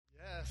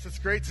Yes, it's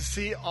great to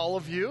see all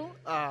of you.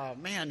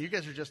 Man, you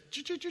guys are just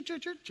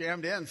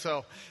jammed in.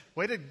 So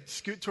way to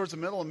scoot towards the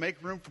middle and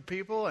make room for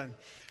people. And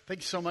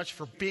thank you so much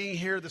for being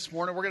here this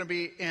morning. We're going to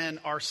be in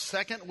our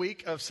second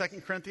week of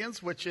 2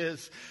 Corinthians, which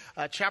is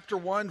chapter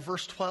 1,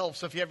 verse 12.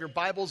 So if you have your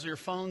Bibles or your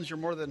phones, you're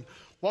more than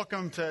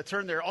welcome to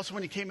turn there. Also,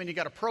 when you came in, you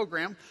got a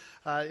program.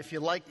 If you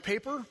like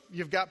paper,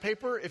 you've got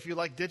paper. If you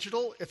like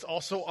digital, it's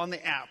also on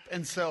the app.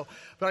 And so,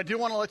 but I do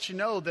want to let you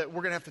know that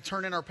we're going to have to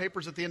turn in our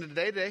papers at the end of the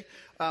day today.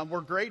 We're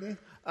grading.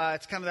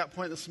 It's kind of that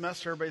point in the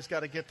semester. Everybody's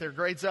got to get their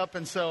grades up.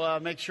 And so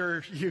make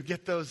sure you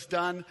get those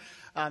done.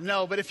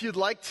 But if you'd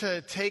like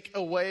to take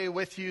away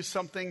with you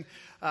something,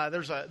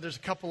 there's a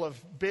couple of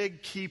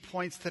big key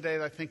points today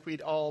that I think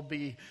we'd all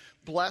be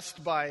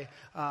blessed by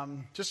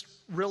just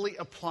really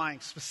applying,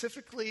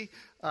 specifically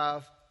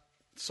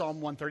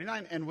Psalm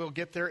 139, and we'll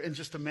get there in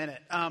just a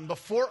minute.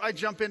 Before I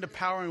jump into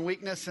power and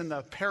weakness and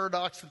the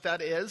paradox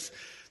that is,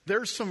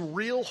 there's some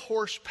real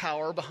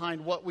horsepower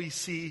behind what we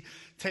see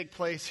take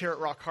place here at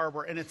Rock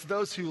Harbor, and it's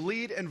those who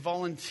lead and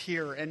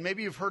volunteer. And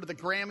maybe you've heard of the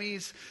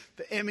Grammys,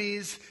 the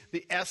Emmys,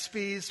 the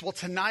ESPYs. Well,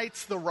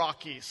 tonight's the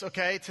Rockies,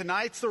 okay?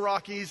 Tonight's the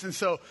Rockies, and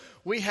so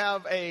we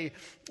have a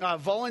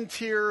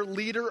volunteer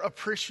leader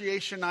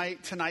appreciation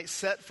night tonight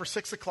set for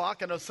 6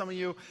 o'clock. I know some of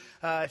you,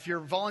 if you're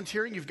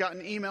volunteering, you've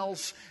gotten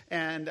emails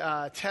and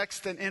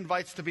text and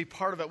invites to be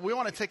part of it. We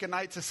want to take a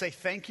night to say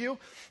thank you.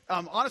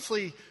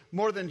 Honestly,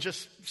 more than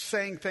just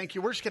saying thank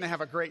you, we're just going to have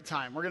a great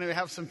time. We're going to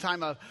have some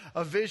time of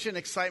vision,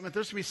 excitement.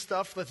 There's going to be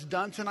stuff that's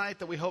done tonight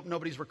that we hope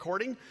nobody's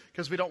recording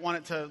because we don't want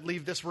it to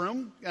leave this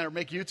room or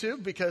make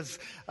YouTube, because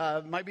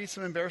might be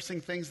some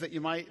embarrassing things that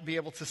you might be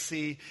able to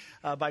see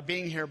by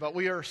being here. But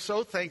we are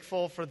so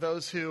thankful for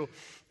those who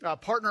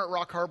partner at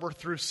Rock Harbor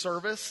through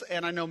service.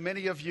 And I know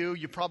many of you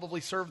probably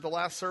served the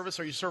last service,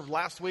 or you served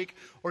last week,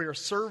 or you're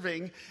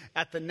serving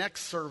at the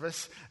next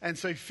service. And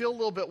so you feel a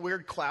little bit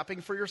weird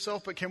clapping for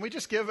yourself, but can we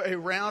just give a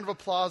round of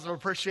applause of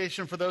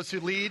appreciation for those who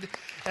lead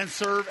and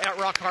serve at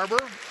Rock Harbor?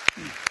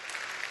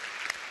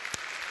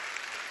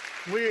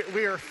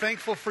 We are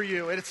thankful for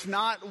you. It's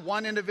not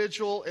one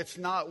individual. It's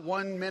not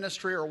one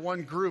ministry or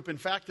one group. In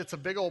fact, it's a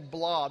big old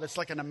blob. It's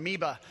like an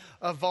amoeba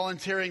of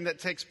volunteering that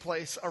takes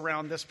place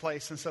around this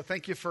place. And so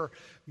thank you for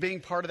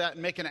being part of that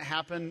and making it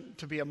happen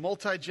to be a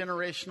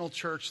multi-generational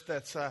church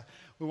that's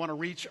we want to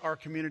reach our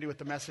community with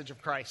the message of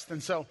Christ.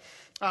 And so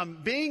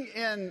being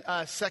in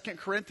 2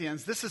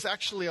 Corinthians, this is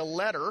actually a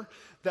letter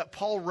that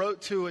Paul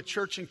wrote to a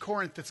church in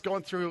Corinth that's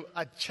going through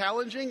a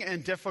challenging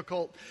and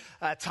difficult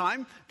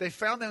time. They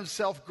found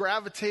themselves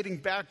gravitating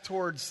back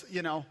towards,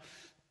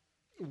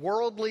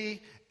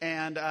 worldly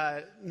and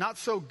not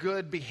so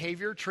good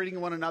behavior,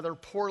 treating one another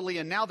poorly.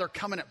 And now they're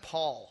coming at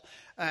Paul.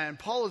 And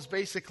Paul is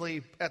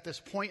basically at this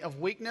point of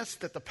weakness,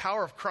 that the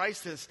power of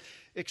Christ is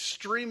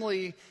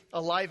extremely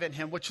alive in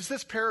him, which is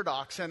this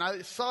paradox. And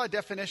I saw a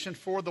definition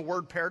for the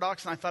word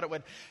paradox, and I thought it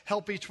would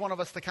help each one of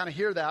us to kind of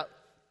hear that.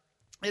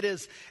 It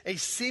is a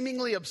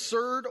seemingly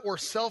absurd or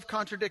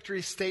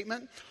self-contradictory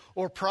statement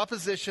or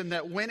proposition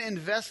that, when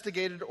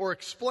investigated or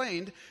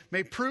explained,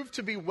 may prove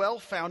to be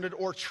well-founded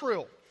or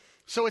true.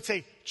 So it's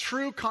a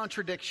true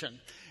contradiction.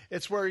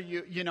 It's where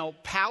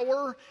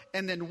power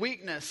and then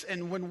weakness.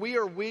 And when we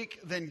are weak,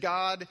 then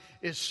God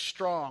is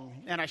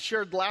strong. And I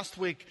shared last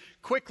week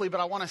quickly, but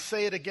I want to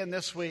say it again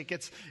this week.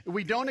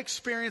 We don't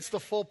experience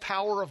the full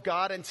power of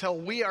God until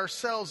we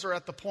ourselves are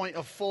at the point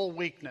of full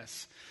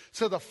weakness.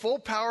 So the full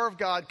power of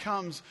God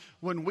comes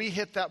when we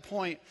hit that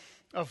point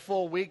of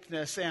full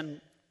weakness.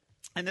 And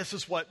this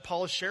is what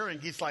Paul is sharing.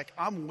 He's like,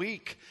 I'm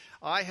weak.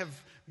 I have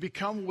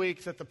become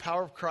weak that the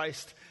power of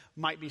Christ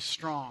might be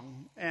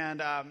strong.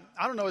 And I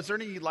don't know, is there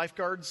any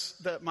lifeguards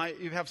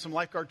you have some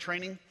lifeguard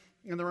training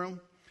in the room?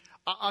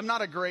 I'm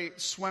not a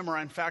great swimmer.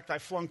 In fact, I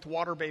flunked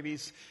water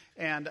babies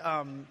and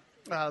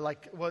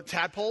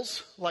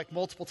tadpoles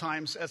multiple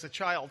times as a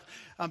child.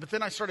 But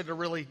then I started to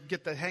really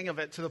get the hang of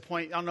it to the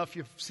point, I don't know if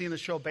you've seen the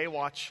show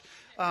Baywatch.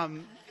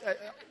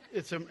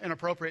 It's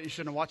inappropriate. You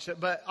shouldn't have watched it.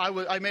 But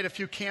I made a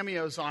few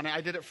cameos on it. I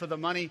did it for the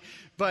money.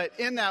 But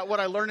in that, what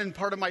I learned in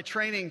part of my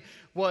training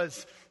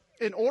was,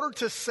 in order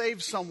to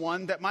save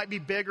someone that might be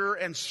bigger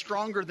and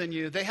stronger than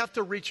you, they have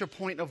to reach a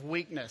point of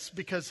weakness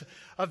because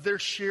of their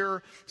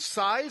sheer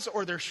size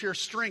or their sheer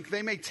strength.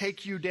 They may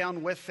take you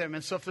down with them.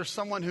 And so if there's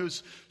someone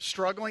who's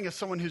struggling, if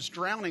someone who's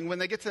drowning, when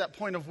they get to that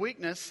point of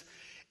weakness,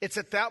 it's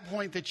at that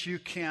point that you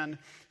can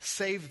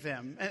save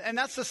them. And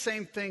that's the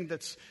same thing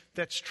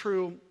that's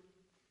true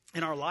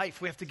in our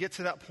life. We have to get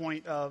to that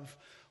point of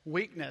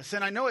weakness.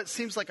 And I know it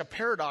seems like a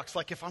paradox,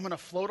 like if I'm going to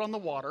float on the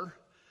water,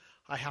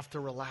 I have to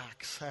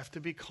relax. I have to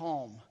be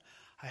calm.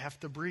 I have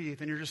to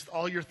breathe. And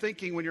all you're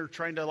thinking when you're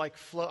trying to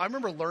float. I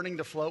remember learning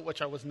to float,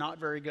 which I was not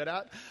very good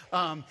at,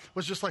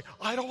 was just like,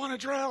 I don't want to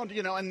drown,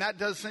 and that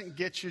doesn't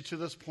get you to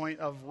this point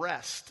of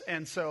rest.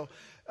 And so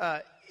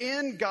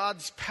in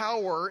God's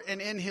power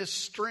and in his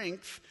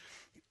strength,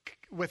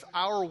 with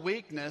our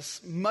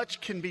weakness,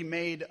 much can be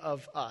made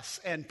of us.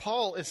 And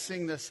Paul is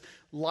seeing this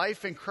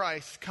life in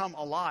Christ come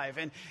alive.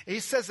 And he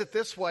says it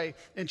this way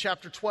in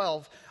chapter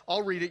 12.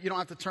 I'll read it. You don't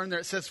have to turn there.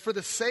 It says, "For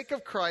the sake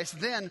of Christ,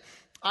 then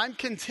I'm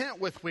content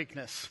with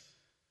weakness,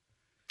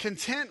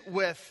 content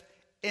with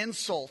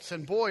insults."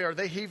 And boy, are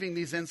they heaving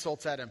these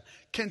insults at him.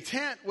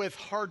 "Content with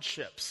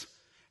hardships."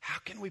 How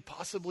can we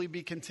possibly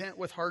be content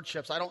with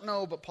hardships? I don't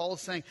know, but Paul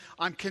is saying,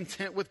 I'm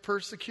content with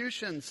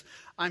persecutions.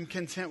 I'm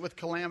content with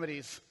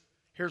calamities.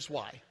 Here's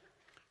why.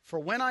 "For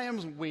when I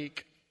am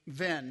weak,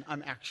 then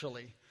I'm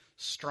actually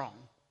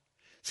strong."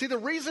 See, the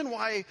reason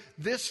why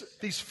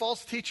these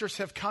false teachers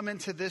have come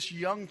into this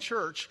young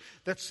church,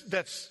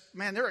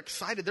 man, they're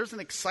excited. There's an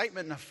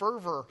excitement and a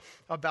fervor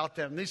about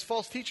them. These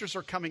false teachers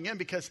are coming in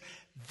because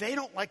they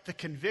don't like the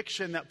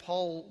conviction that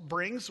Paul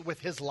brings with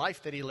his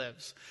life that he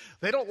lives.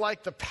 They don't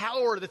like the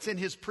power that's in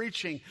his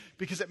preaching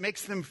because it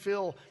makes them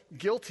feel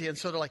guilty. And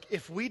so they're like,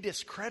 if we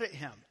discredit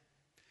him,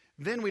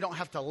 then we don't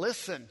have to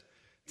listen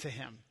to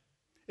him.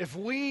 If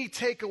we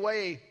take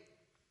away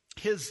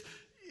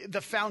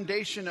the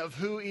foundation of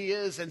who he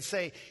is and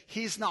say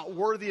he's not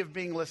worthy of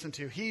being listened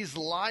to, he's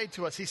lied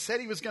to us, he said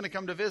he was going to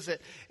come to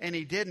visit and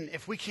he didn't.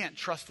 If we can't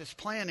trust his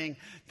planning,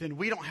 then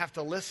we don't have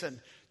to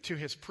listen to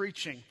his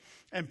preaching.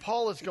 And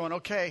Paul is going,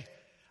 okay,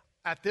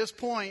 at this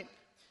point,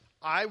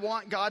 I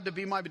want God to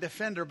be my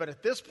defender, but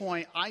at this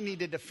point, I need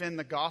to defend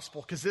the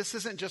gospel because this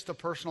isn't just a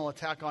personal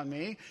attack on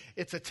me.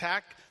 It's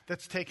attack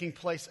that's taking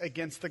place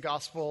against the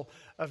gospel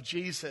of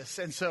Jesus.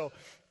 And so,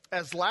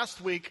 as last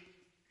week,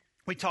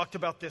 we talked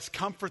about this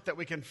comfort that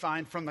we can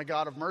find from the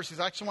God of mercies.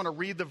 I actually want to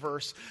read the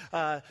verse,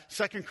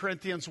 2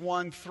 Corinthians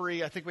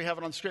 1:3. I think we have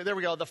it on screen. There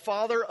we go. "The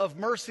Father of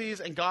mercies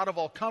and God of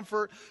all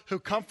comfort, who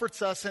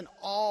comforts us in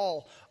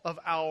all of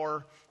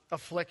our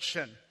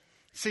affliction."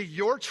 See,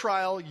 your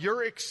trial,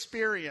 your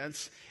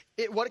experience,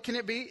 what can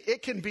it be?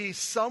 It can be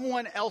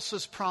someone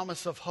else's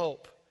promise of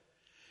hope.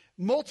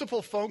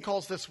 Multiple phone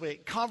calls this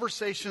week,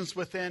 conversations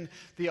within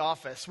the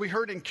office. We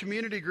heard in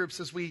community groups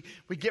as we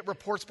get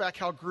reports back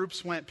how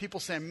groups went, people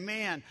saying,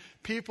 man,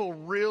 people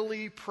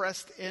really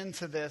pressed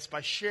into this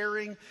by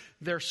sharing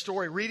their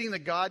story, reading the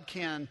God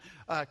Can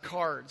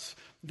cards,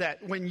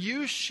 that when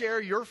you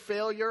share your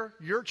failure,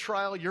 your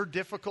trial, your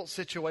difficult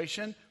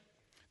situation,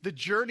 the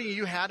journey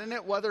you had in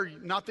it, whether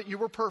not that you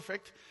were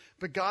perfect,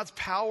 but God's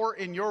power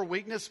in your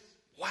weakness,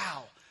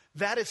 wow,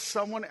 that is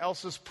someone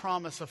else's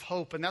promise of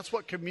hope. And that's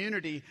what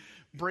community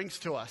brings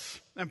to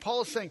us. And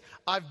Paul is saying,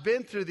 I've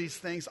been through these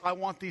things. I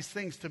want these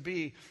things to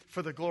be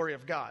for the glory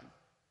of God.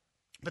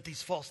 But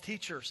these false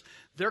teachers,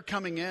 they're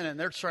coming in and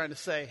they're trying to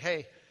say,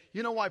 hey,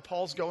 you know why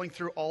Paul's going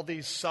through all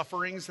these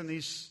sufferings and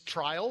these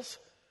trials?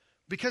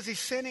 Because he's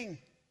sinning.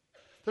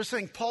 They're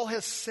saying Paul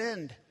has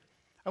sinned.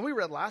 And we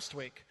read last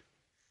week,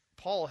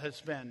 Paul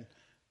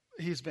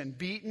he's been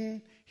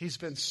beaten, he's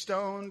been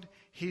stoned,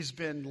 he's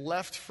been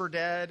left for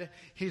dead,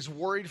 he's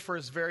worried for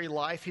his very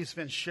life, he's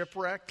been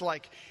shipwrecked.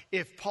 Like,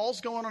 if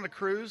Paul's going on a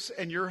cruise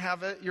and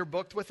you're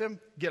booked with him,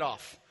 get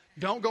off.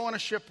 Don't go on a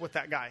ship with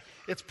that guy.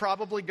 It's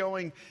probably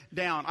going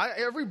down.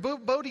 Every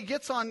boat he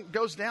gets on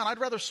goes down. I'd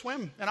rather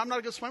swim, and I'm not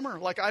a good swimmer.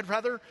 Like, I'd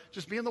rather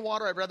just be in the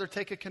water. I'd rather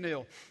take a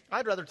canoe.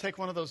 I'd rather take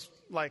one of those,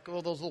 like,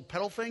 those little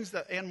pedal things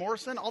that Ann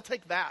Morrison. I'll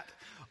take that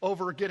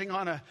over getting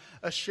on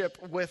a ship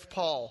with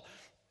Paul.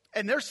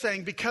 And they're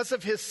saying because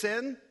of his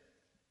sin,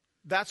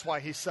 that's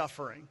why he's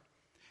suffering.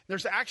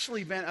 There's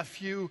actually been a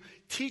few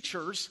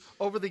teachers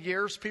over the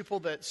years, people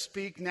that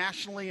speak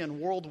nationally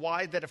and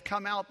worldwide, that have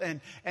come out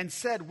and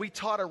said, we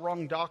taught a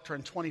wrong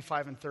doctrine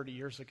 25 and 30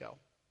 years ago.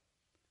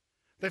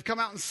 They've come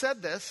out and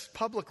said this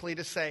publicly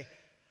to say,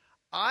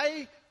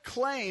 I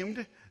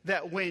claimed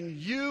that when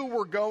you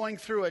were going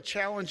through a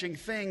challenging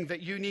thing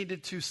that you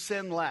needed to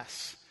sin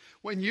less.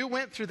 When you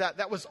went through that,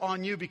 that was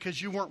on you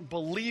because you weren't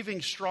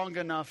believing strong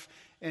enough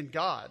in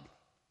God.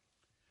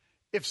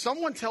 If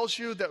someone tells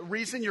you the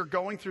reason you're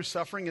going through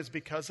suffering is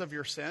because of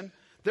your sin,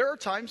 there are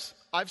times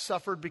I've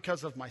suffered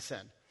because of my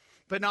sin.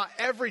 But not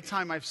every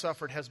time I've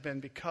suffered has been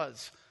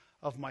because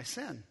of my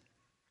sin.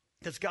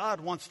 Because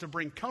God wants to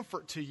bring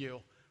comfort to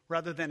you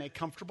rather than a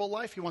comfortable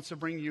life. He wants to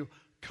bring you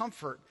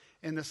comfort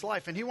in this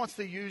life. And he wants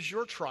to use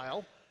your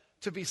trial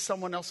to be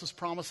someone else's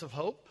promise of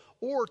hope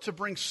or to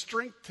bring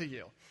strength to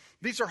you.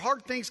 These are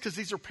hard things because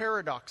these are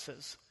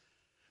paradoxes.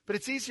 But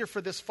it's easier for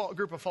this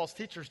group of false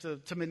teachers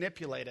to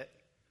manipulate it.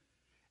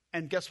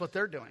 And guess what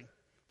they're doing?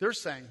 They're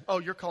saying, oh,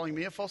 you're calling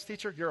me a false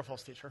teacher? You're a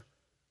false teacher.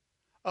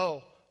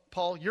 Oh,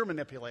 Paul, you're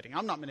manipulating.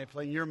 I'm not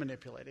manipulating. You're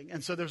manipulating.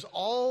 And so there's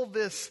all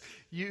this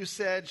you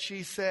said,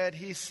 she said,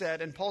 he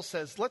said. And Paul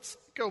says, let's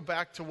go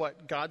back to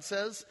what God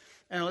says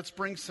and let's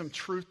bring some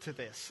truth to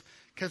this.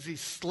 Because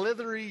these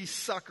slithery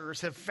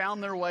suckers have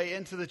found their way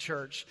into the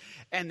church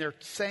and they're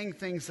saying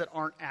things that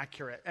aren't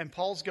accurate. And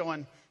Paul's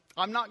going,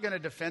 I'm not going to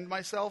defend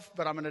myself,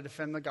 but I'm going to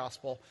defend the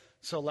gospel.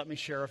 So let me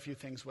share a few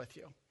things with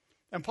you.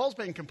 And Paul's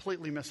being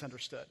completely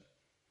misunderstood.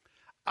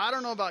 I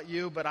don't know about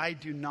you, but I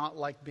do not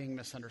like being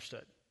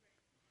misunderstood.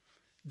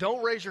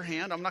 Don't raise your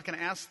hand. I'm not going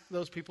to ask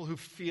those people who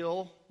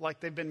feel like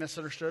they've been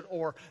misunderstood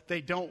or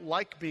they don't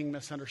like being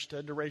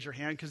misunderstood to raise your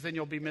hand, because then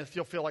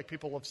you'll feel like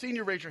people have seen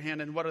you raise your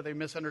hand and what are they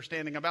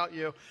misunderstanding about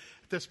you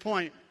at this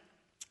point.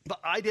 But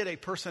I did a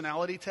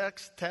personality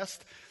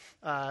test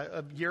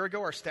a year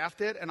ago, our staff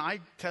did, and I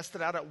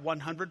tested out at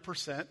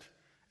 100%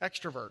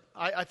 extrovert.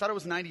 I thought it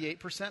was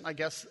 98%. I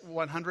guess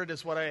 100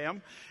 is what I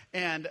am.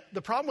 And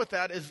the problem with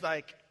that is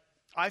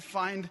I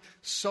find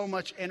so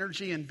much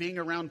energy in being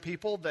around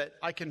people that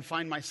I can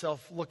find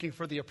myself looking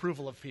for the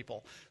approval of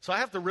people. So I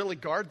have to really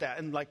guard that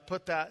and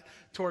put that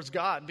towards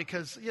God,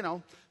 because,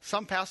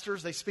 some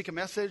pastors, they speak a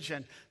message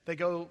and they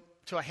go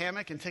to a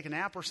hammock and take a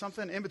nap or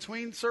something. In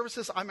between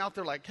services, I'm out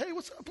there hey,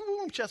 what's up?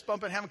 Boom, chest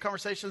bumping, having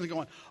conversations and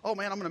going, oh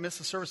man, I'm going to miss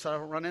the service. I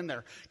don't run in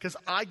there, because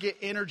I get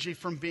energy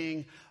from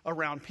being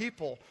around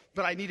people.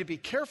 But I need to be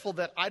careful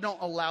that I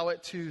don't allow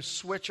it to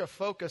switch a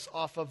focus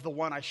off of the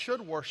one I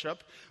should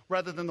worship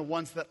rather than the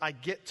ones that I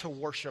get to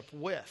worship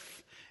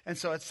with. And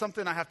so it's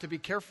something I have to be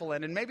careful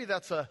in. And maybe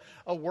that's a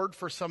word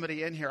for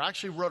somebody in here. I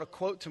actually wrote a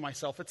quote to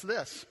myself. It's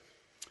this: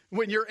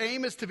 when your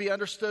aim is to be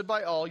understood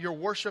by all, your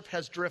worship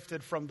has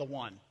drifted from the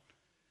one.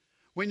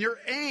 When your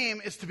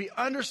aim is to be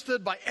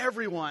understood by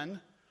everyone,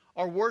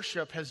 our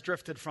worship has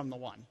drifted from the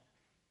one.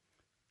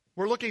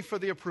 We're looking for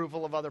the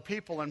approval of other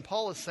people. And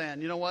Paul is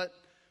saying, you know what?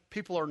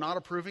 People are not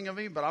approving of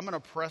me, but I'm going to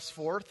press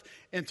forth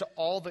into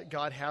all that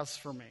God has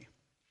for me.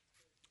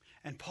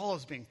 And Paul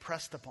is being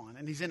pressed upon,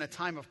 and he's in a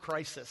time of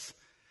crisis.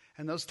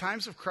 And those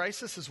times of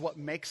crisis is what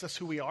makes us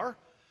who we are.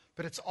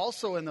 But it's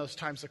also in those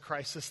times of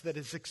crisis that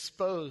is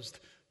exposed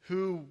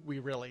who we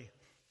really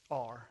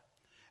are.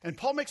 And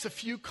Paul makes a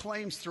few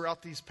claims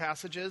throughout these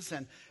passages,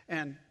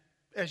 and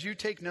as you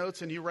take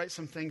notes and you write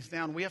some things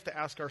down, we have to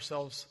ask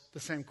ourselves the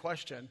same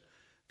question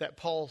that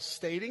Paul's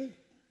stating,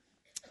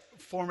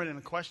 form it in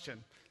a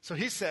question. So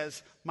he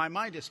says, my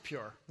mind is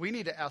pure. We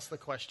need to ask the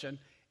question,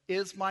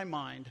 is my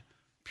mind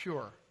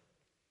pure?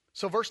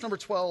 So verse number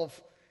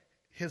 12,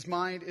 his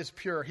mind is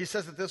pure. He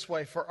says it this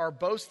way: for our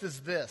boast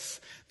is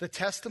this, the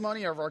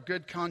testimony of our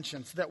good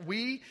conscience, that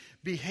we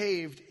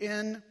behaved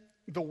in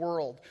the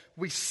world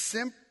with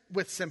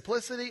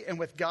simplicity and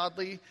with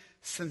godly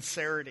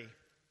sincerity.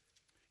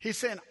 He's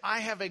saying, I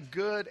have a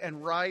good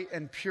and right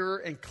and pure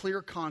and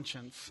clear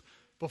conscience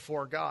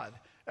before God.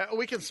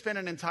 We can spend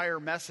an entire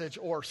message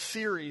or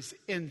series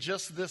in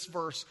just this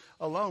verse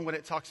alone when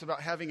it talks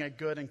about having a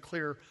good and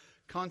clear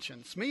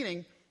conscience.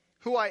 Meaning,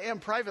 who I am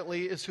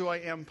privately is who I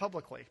am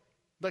publicly.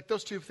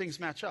 Those two things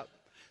match up.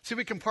 See,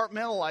 we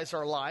compartmentalize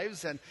our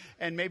lives, and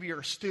maybe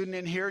you're a student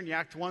in here and you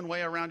act one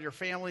way around your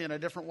family and a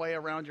different way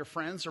around your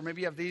friends. Or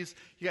maybe you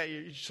got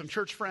some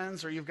church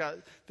friends, or you've got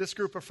this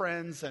group of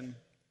friends, and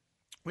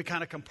we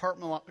kind of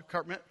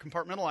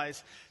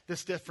compartmentalize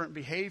this different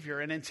behavior.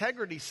 And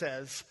integrity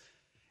says,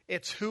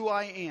 it's who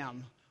I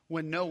am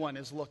when no one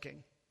is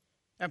looking.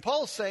 And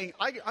Paul is saying,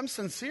 I'm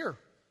sincere,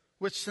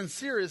 which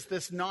sincere is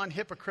this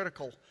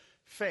non-hypocritical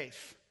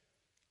faith.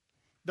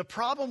 The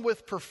problem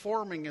with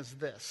performing is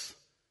this.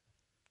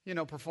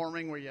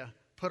 Performing where you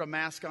put a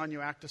mask on,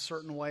 you act a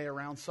certain way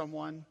around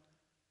someone,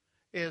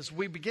 is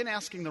we begin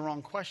asking the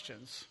wrong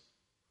questions.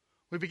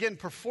 We begin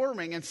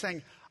performing and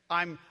saying,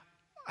 I'm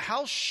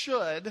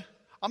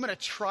going to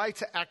try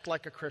to act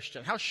like a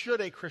Christian. How should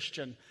a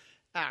Christian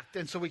act?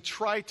 And so we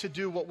try to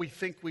do what we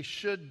think we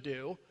should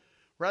do,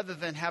 rather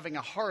than having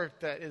a heart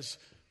that is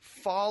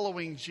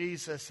following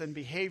Jesus and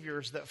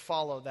behaviors that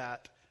follow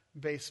that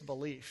base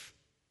belief.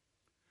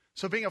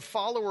 So being a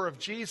follower of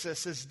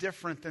Jesus is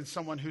different than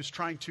someone who's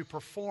trying to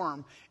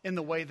perform in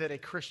the way that a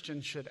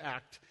Christian should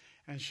act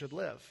and should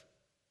live.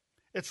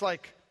 It's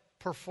like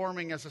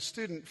performing as a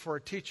student for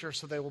a teacher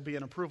so they will be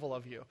in approval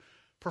of you.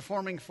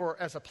 Performing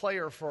as a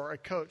player for a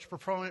coach.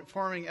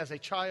 Performing as a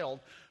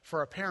child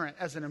for a parent.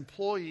 As an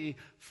employee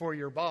for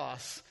your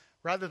boss.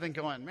 Rather than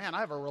going, man,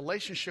 I have a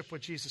relationship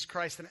with Jesus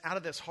Christ, and out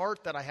of this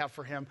heart that I have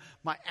for him,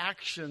 my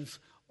actions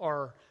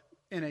are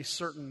in a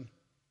certain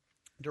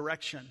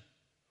direction.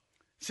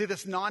 See,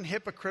 this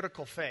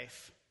non-hypocritical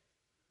faith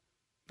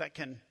that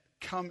can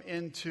come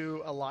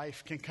into a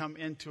life, can come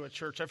into a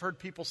church. I've heard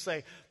people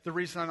say, the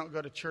reason I don't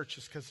go to church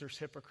is because there's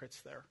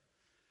hypocrites there.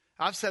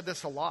 I've said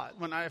this a lot.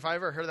 If I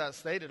ever hear that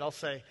stated, I'll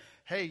say,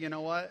 hey, you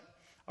know what?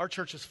 Our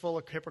church is full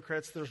of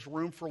hypocrites. There's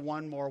room for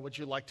one more. Would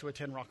you like to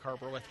attend Rock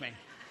Harbor with me?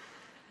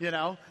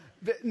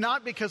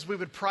 Not because we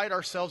would pride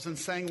ourselves in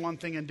saying one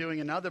thing and doing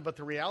another, but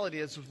the reality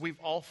is we've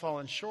all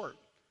fallen short.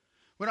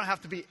 We don't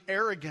have to be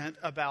arrogant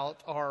about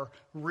our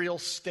real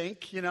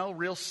stink.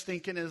 Real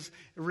stinking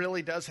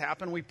really does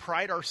happen. We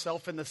pride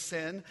ourselves in the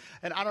sin.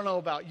 And I don't know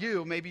about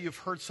you, maybe you've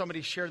heard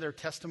somebody share their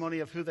testimony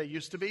of who they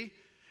used to be,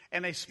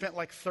 and they spent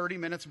 30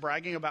 minutes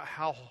bragging about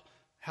how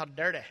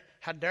dirty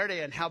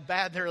and how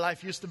bad their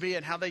life used to be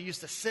and how they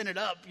used to sin it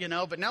up,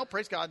 But now,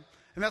 praise God.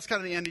 And that's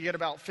kind of the end. You get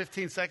about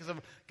 15 seconds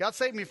of, God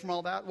saved me from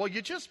all that. Well,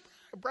 you just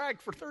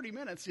bragged for 30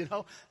 minutes,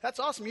 That's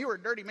awesome. You were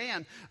a dirty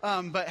man.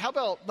 But how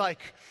about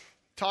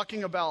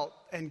talking about,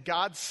 and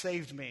God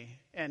saved me,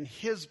 and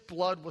his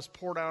blood was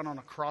poured out on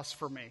a cross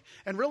for me,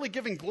 and really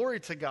giving glory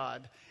to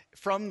God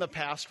from the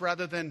past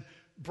rather than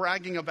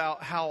bragging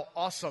about how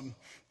awesome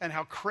and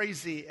how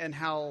crazy and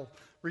how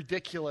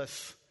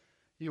ridiculous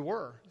you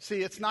were.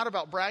 See, it's not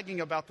about bragging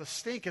about the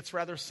stink. It's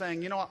rather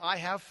saying, you know what, I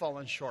have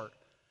fallen short,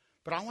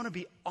 but I want to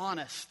be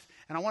honest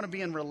and I want to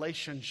be in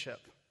relationship.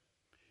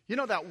 You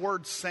know that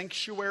word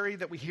sanctuary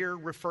that we hear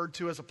referred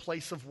to as a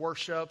place of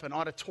worship, an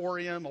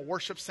auditorium, a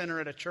worship center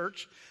at a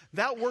church?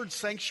 That word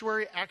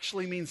sanctuary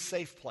actually means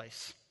safe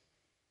place.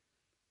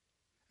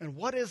 And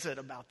what is it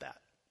about that?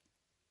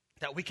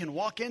 That we can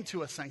walk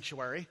into a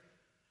sanctuary,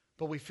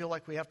 but we feel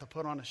like we have to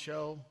put on a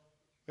show,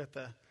 we have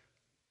to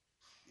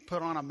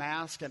put on a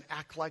mask and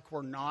act like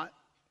we're not,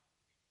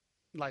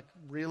 like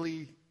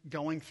really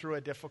going through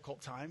a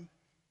difficult time.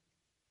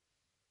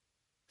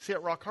 See,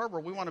 at Rock Harbor,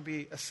 we want to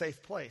be a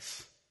safe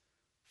place.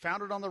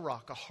 Founded on the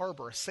rock, a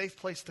harbor, a safe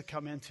place to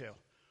come into,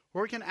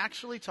 where we can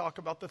actually talk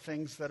about the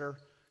things that are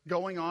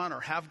going on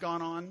or have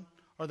gone on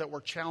or that we're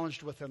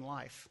challenged with in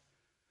life.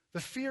 The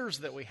fears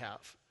that we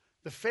have,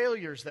 the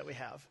failures that we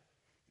have,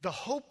 the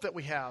hope that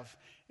we have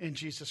in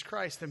Jesus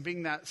Christ, and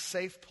being that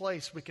safe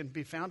place we can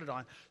be founded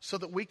on so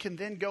that we can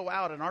then go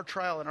out and our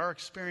trial and our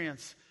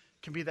experience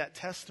can be that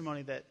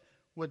testimony that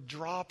would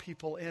draw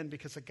people in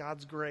because of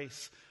God's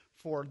grace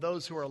for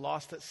those who are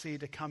lost at sea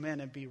to come in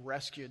and be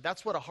rescued.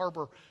 That's what a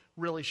harbor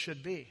really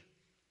should be.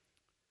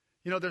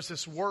 You know, there's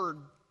this word,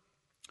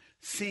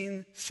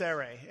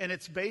 sincere, and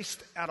it's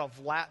based out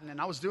of Latin. And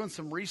I was doing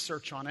some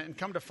research on it and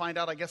come to find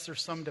out, I guess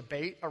there's some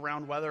debate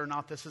around whether or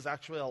not this is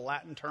actually a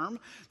Latin term,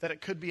 that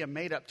it could be a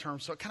made-up term.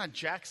 So it kind of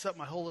jacks up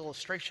my whole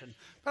illustration.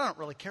 But I don't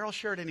really care. I'll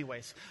share it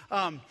anyways.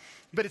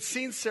 But it's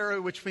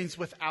sincere, which means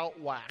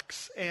without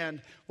wax.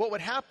 And what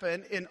would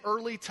happen in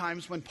early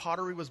times when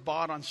pottery was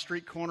bought on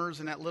street corners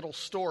and at little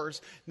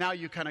stores, now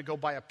you kind of go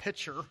buy a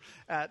pitcher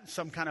at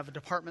some kind of a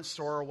department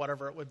store or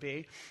whatever it would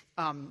be.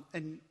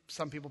 And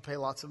some people pay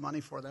lots of money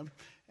for them,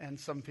 and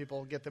some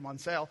people get them on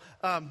sale.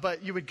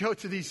 But you would go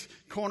to these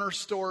corner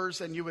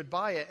stores and you would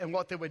buy it. And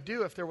what they would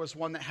do if there was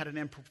one that had an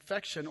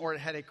imperfection or it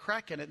had a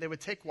crack in it, they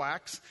would take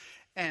wax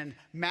and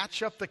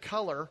match up the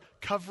color,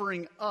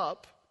 covering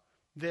up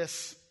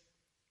this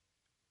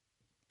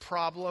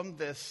problem,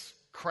 this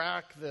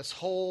crack, this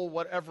hole,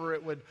 whatever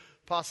it would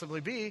possibly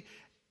be,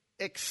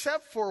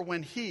 except for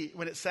when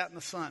it sat in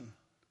the sun,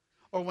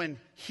 or when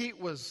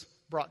heat was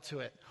brought to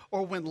it,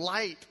 or when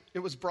it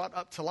was brought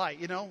up to light.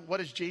 You know, what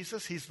is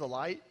Jesus? He's the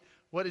light.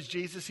 What is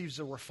Jesus? He's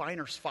the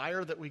refiner's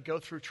fire that we go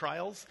through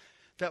trials.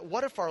 That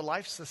what if our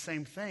life's the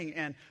same thing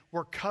and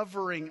we're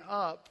covering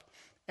up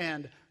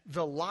and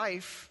the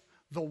life,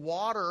 the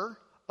water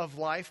of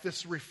life,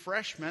 this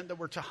refreshment that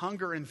we're to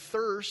hunger and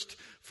thirst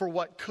for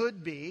what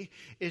could be,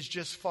 is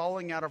just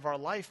falling out of our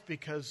life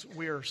because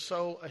we are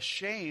so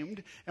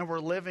ashamed and we're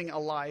living a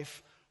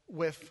life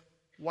with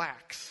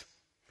wax.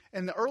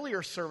 In the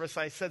earlier service,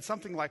 I said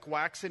something like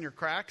wax in your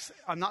cracks.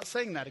 I'm not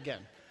saying that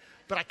again,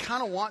 but I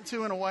kind of want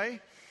to in a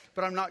way,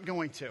 but I'm not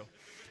going to.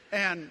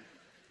 And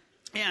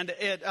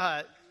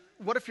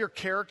what if your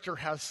character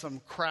has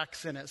some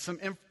cracks in it, some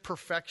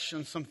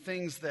imperfections, some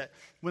things that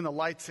when the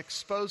light's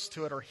exposed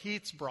to it or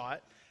heat's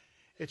brought,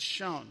 it's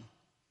shown.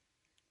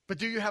 But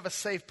do you have a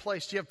safe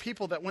place? Do you have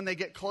people that when they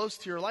get close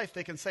to your life,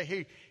 they can say,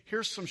 hey,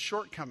 here's some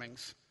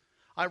shortcomings?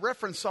 I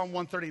referenced Psalm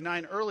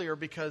 139 earlier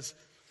because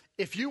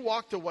if you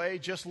walked away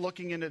just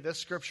looking into this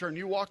scripture and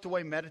you walked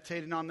away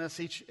meditating on this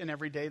each and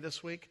every day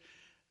this week,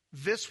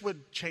 this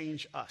would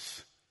change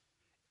us.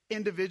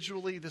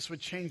 Individually, this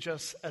would change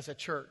us as a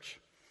church.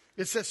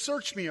 It says,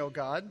 search me, O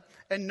God,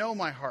 and know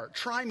my heart.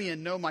 Try me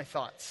and know my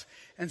thoughts,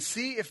 and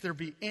see if there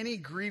be any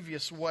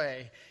grievous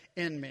way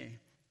in me,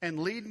 and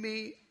lead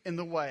me in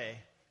the way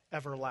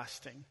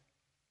everlasting.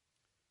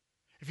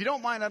 If you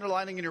don't mind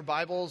underlining in your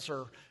Bibles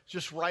or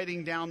just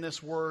writing down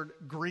this word,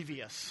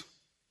 grievous.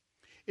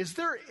 Is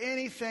there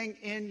anything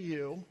in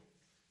you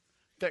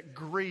that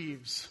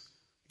grieves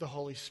the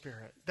Holy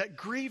Spirit, that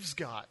grieves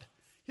God?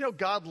 You know,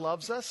 God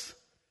loves us.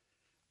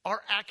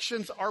 Our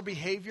actions, our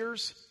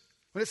behaviors,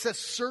 when it says,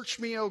 search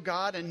me, O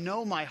God, and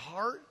know my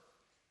heart,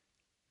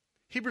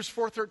 Hebrews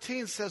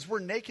 4:13 says we're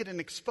naked and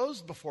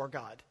exposed before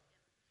God.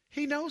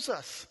 He knows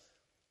us.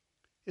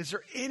 Is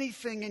there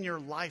anything in your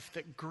life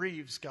that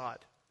grieves God?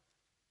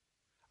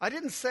 I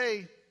didn't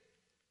say,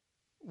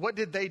 what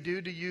did they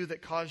do to you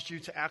that caused you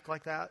to act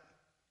like that?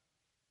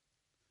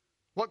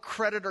 What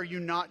credit are you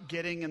not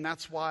getting and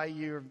that's why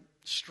you're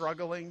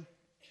struggling?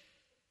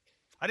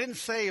 I didn't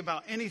say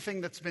about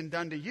anything that's been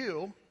done to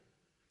you,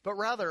 but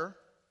rather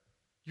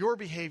your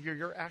behavior,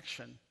 your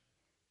action.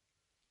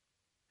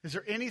 Is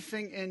there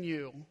anything in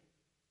you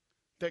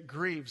that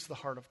grieves the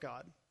heart of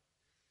God?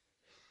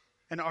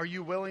 And are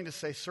you willing to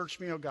say, search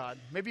me, O God?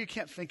 Maybe you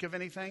can't think of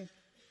anything.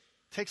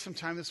 Take some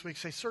time this week,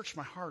 say, search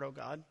my heart, O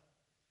God.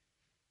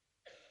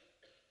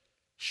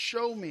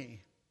 Show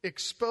me,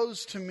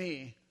 expose to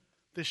me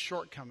this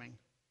shortcoming.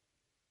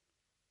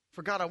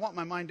 For God, I want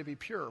my mind to be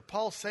pure.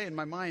 Paul's saying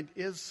my mind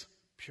is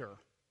pure.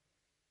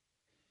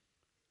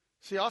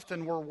 See,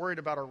 often we're worried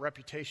about our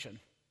reputation.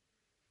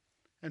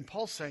 And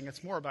Paul's saying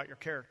it's more about your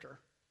character.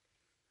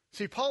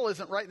 See, Paul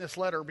isn't writing this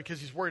letter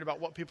because he's worried about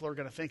what people are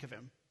going to think of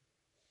him.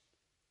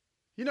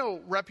 You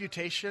know,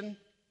 reputation,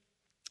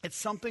 it's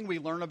something we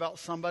learn about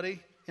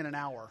somebody in an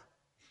hour.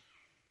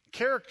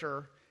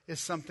 Character is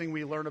something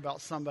we learn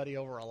about somebody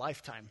over a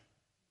lifetime.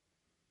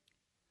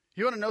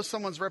 You want to know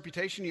someone's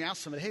reputation, you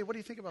ask somebody, hey, what do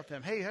you think about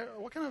them? Hey,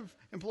 what kind of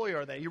employee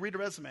are they? You read a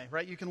resume,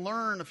 right? You can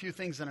learn a few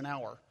things in an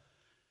hour.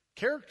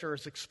 Character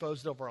is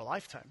exposed over a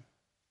lifetime.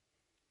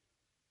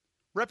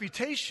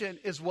 Reputation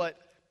is what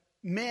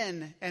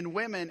men and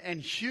women and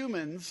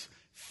humans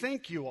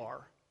think you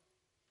are.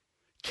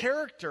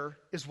 Character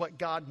is what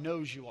God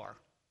knows you are.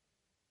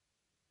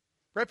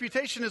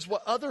 Reputation is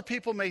what other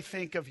people may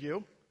think of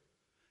you.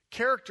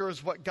 Character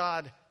is what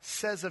God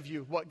says of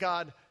you, what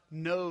God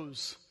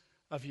knows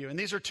of you. And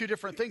these are two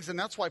different things, and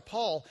that's why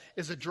Paul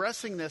is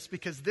addressing this,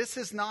 because this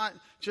is not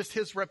just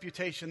his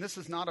reputation. This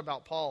is not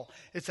about Paul.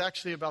 It's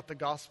actually about the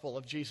gospel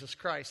of Jesus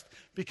Christ,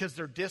 because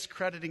they're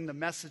discrediting the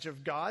message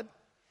of God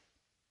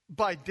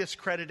by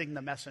discrediting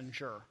the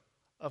messenger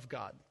of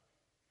God.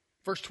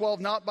 Verse 12,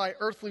 not by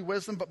earthly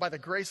wisdom, but by the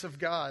grace of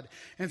God,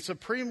 and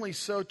supremely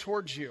so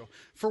towards you.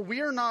 For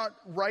we are not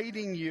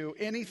writing you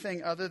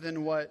anything other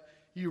than what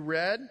you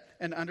read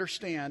and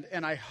understand,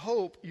 and I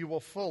hope you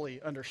will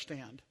fully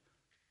understand.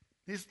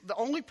 The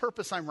only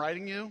purpose I'm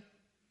writing you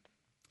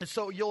is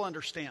so you'll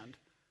understand.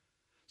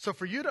 So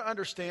for you to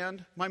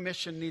understand, my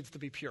mission needs to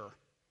be pure.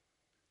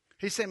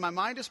 He's saying my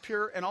mind is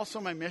pure, and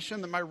also my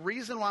mission, that my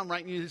reason why I'm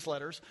writing you these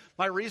letters,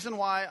 my reason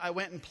why I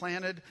went and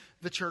planted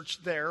the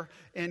church there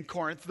in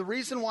Corinth, the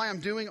reason why I'm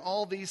doing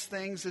all these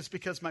things is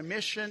because my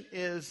mission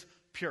is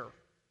pure.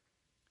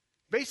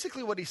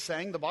 Basically what he's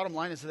saying, the bottom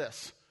line is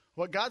this: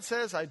 what God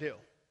says, I do.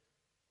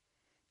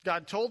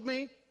 God told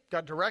me,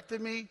 God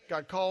directed me,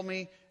 God called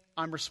me,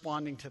 I'm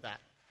responding to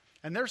that.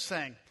 And they're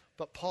saying,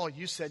 but Paul,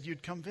 you said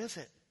you'd come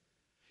visit.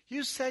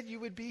 You said you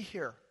would be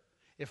here.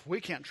 If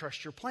we can't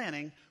trust your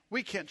planning,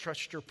 we can't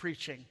trust your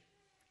preaching.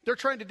 They're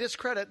trying to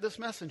discredit this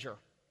messenger.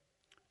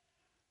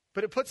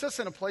 But it puts us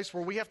in a place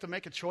where we have to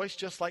make a choice,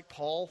 just like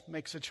Paul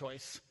makes a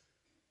choice.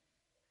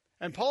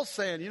 And Paul's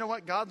saying, you know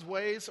what? God's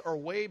ways are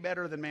way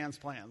better than man's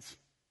plans.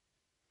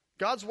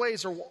 God's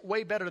ways are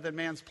way better than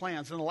man's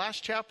plans. In the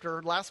last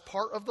chapter, last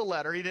part of the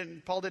letter,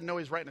 Paul didn't know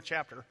he was writing a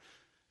chapter.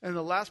 In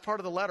the last part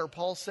of the letter,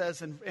 Paul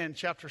says in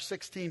chapter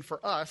 16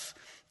 for us,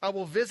 I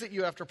will visit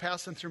you after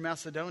passing through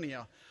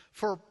Macedonia.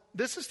 For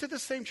this is to the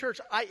same church.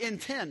 I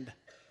intend.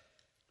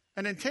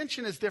 An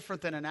intention is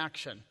different than an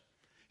action.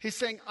 He's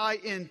saying, I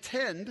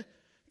intend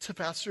to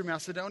pass through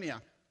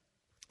Macedonia.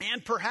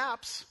 And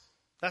perhaps,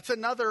 that's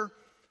another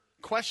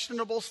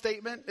questionable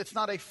statement. It's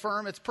not a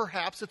firm, it's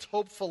perhaps, it's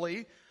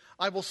hopefully,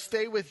 I will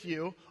stay with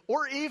you.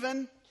 Or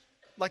even,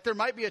 like there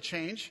might be a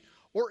change,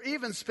 or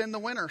even spend the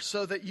winter,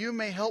 so that you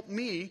may help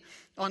me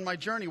on my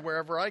journey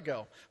wherever I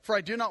go. For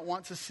I do not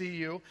want to see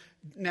you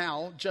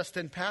now just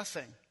in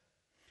passing.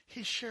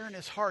 He's sharing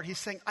his heart. He's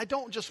saying, I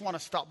don't just want to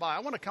stop by.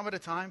 I want to come at a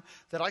time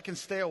that I can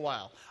stay a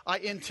while. I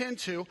intend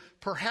to,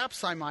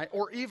 perhaps I might,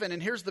 or even,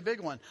 and here's the big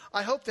one,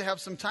 I hope to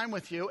have some time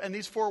with you. And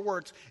these 4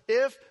 words,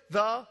 if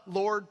the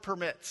Lord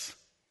permits.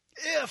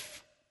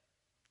 If,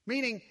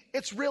 meaning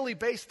it's really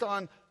based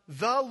on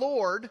the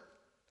Lord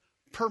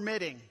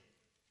permitting.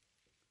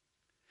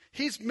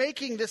 He's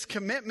making this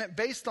commitment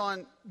based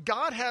on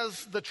God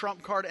has the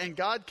trump card, and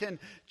God can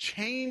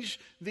change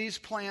these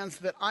plans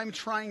that I'm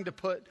trying to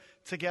put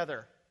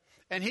together.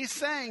 And he's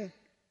saying,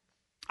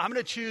 I'm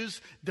going to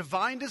choose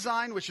divine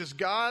design, which is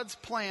God's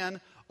plan,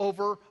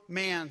 over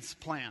man's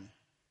plan.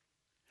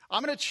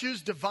 I'm going to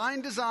choose divine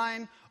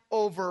design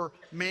over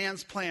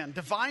man's plan.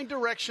 Divine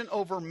direction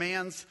over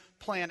man's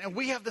plan. And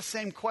we have the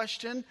same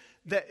question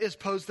that is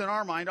posed in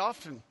our mind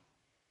often.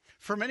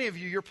 For many of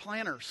you, you're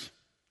planners.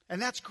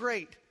 And that's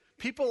great.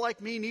 People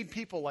like me need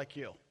people like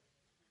you.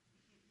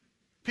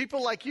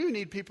 People like you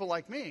need people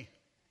like me.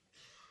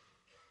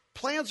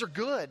 Plans are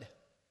good.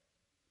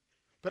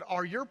 But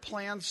are your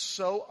plans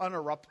so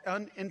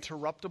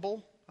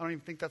uninterruptible, I don't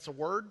even think that's a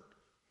word,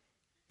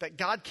 that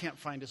God can't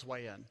find his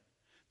way in?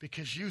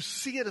 Because you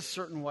see it a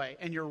certain way,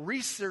 and your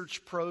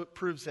research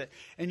proves it.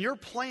 And your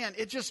plan,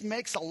 it just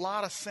makes a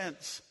lot of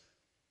sense.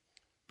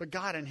 But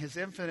God, in his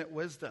infinite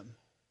wisdom,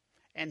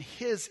 and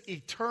his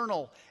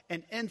eternal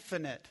and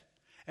infinite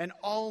and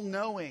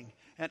all-knowing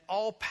and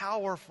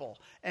all-powerful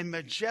and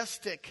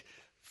majestic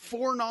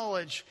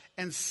foreknowledge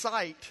and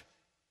sight,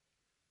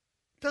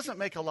 doesn't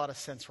make a lot of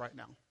sense right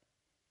now.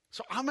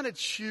 So I'm going to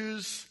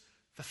choose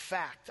the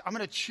fact. I'm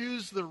going to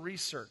choose the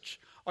research.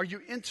 Are you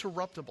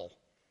interruptible?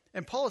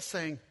 And Paul is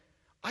saying,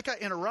 I got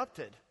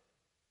interrupted.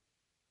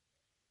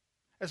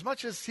 As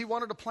much as he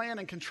wanted to plan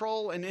and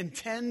control and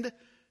intend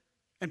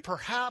and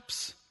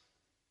perhaps,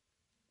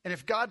 and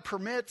if God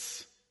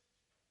permits,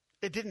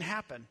 it didn't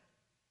happen.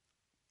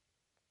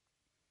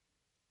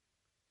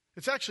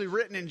 It's actually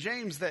written in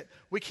James that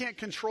we can't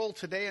control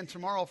today and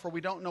tomorrow, for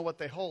we don't know what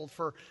they hold.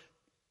 For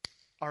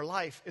our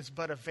life is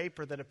but a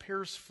vapor that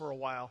appears for a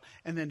while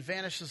and then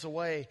vanishes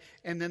away.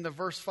 And then the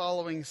verse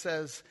following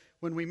says,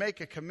 when we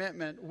make a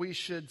commitment, we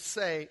should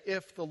say,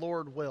 if the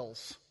Lord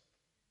wills.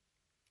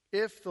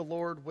 if the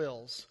Lord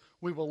wills,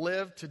 we will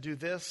live to do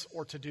this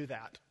or to do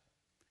that.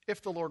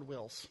 If the Lord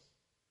wills.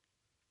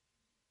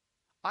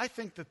 I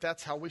think that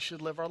that's how we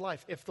should live our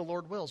life, if the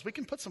Lord wills. We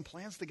can put some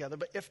plans together,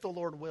 but if the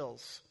Lord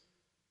wills.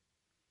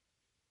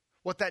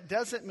 What that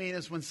doesn't mean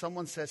is when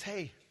someone says,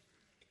 hey,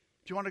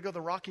 do you want to go to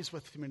the Rockies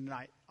with me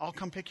tonight? I'll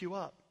come pick you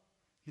up.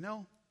 You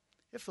know,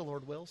 if the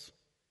Lord wills.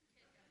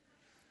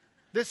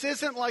 This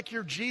isn't like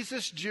your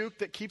Jesus juke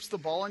that keeps the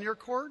ball in your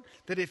court,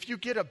 that if you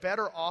get a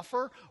better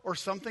offer or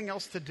something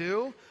else to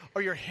do,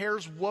 or your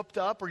hair's whooped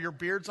up or your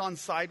beard's on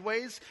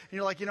sideways, and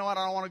you're like, you know what,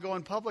 I don't want to go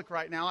in public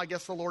right now. I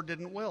guess the Lord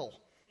didn't will.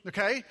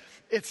 Okay?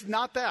 It's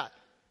not that.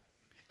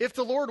 If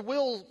the Lord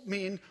will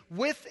mean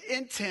with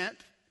intent,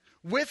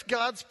 with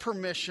God's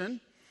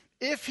permission,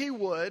 if he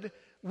would,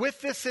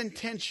 with this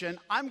intention,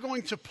 I'm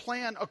going to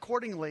plan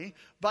accordingly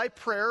by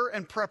prayer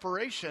and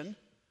preparation.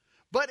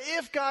 But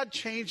if God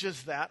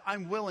changes that,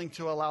 I'm willing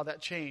to allow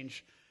that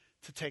change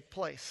to take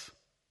place.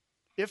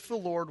 If the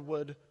Lord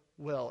would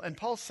will. And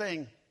Paul's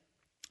saying,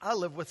 I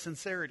live with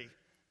sincerity.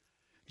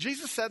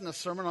 Jesus said in the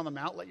Sermon on the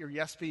Mount, let your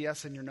yes be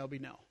yes and your no be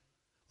no.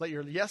 Let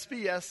your yes be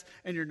yes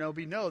and your no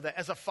be no. That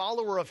as a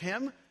follower of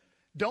him,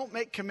 don't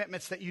make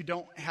commitments that you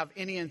don't have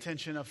any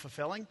intention of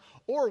fulfilling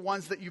or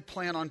ones that you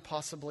plan on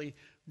possibly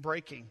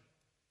breaking.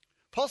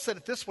 Paul said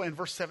it this way in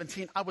verse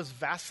 17, I was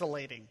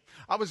vacillating.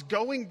 I was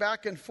going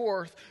back and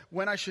forth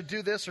when I should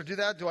do this or do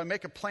that. Do I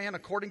make a plan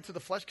according to the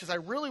flesh? Because I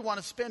really want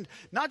to spend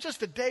not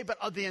just a day,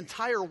 but the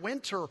entire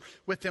winter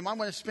with him. I'm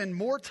going to spend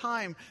more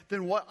time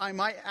than what I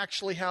might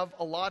actually have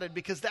allotted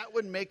because that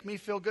would make me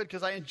feel good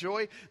because I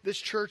enjoy this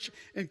church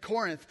in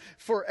Corinth.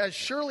 For as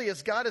surely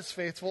as God is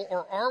faithful,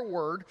 or our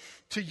word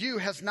to you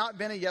has not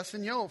been a yes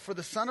and no, for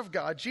the Son of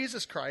God,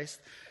 Jesus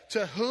Christ,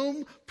 to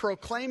whom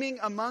proclaiming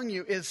among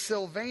you is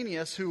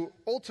Silvanus, who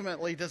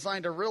ultimately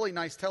designed a really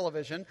nice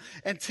television,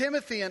 and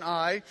Timothy and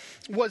I,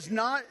 was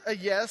not a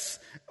yes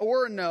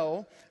or a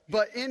no,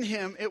 but in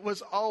him it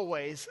was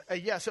always a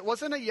yes. It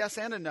wasn't a yes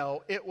and a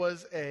no, it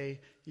was a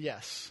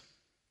yes.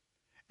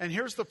 And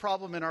here's the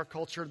problem in our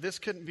culture. This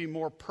couldn't be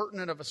more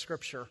pertinent of a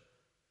scripture.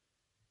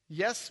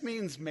 Yes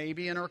means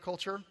maybe in our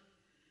culture,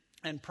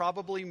 and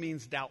probably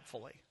means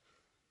doubtfully.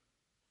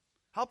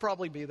 I'll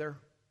probably be there.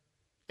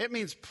 It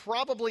means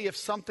probably if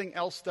something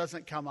else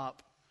doesn't come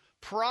up.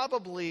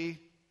 Probably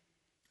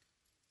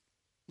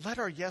let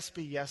our yes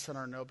be yes and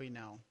our no be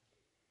no.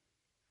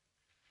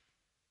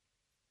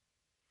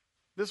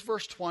 This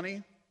verse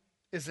 20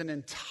 is an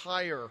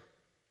entire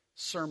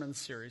sermon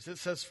series. It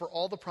says, for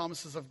all the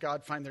promises of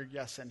God find their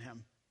yes in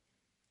him.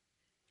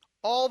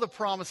 All the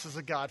promises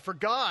of God. For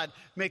God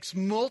makes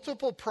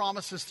multiple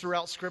promises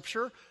throughout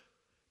Scripture.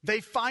 They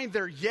find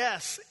their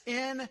yes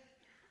in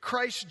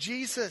Christ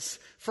Jesus,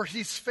 for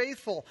he's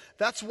faithful.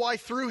 That's why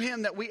through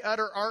him that we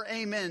utter our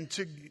amen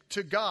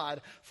to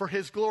God for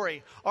his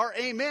glory. Our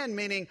amen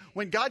meaning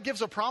when God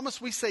gives a promise,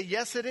 we say,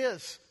 yes, it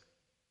is.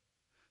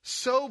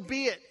 So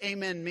be it,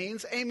 amen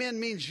means. Amen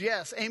means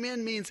yes.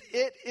 Amen means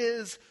it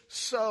is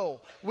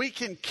so. We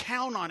can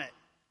count on it.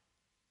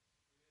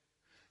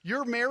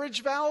 Your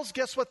marriage vows,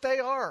 guess what they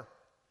are?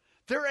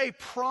 They're a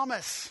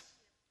promise.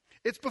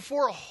 It's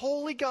before a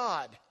holy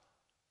God.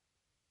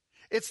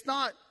 It's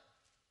not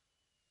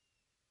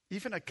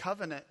even a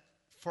covenant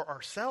for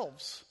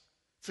ourselves.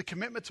 It's a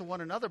commitment to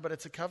one another, but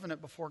it's a covenant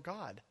before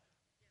God.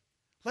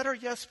 Let our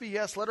yes be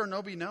yes, let our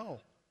no be no.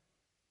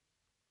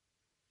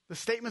 The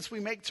statements we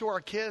make to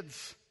our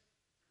kids,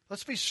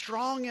 let's be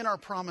strong in our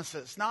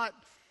promises, not,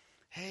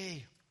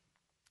 hey,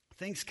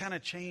 things kind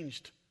of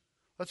changed.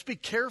 Let's be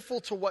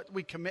careful to what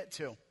we commit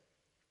to.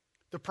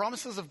 The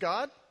promises of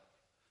God,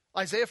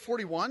 Isaiah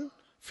 41,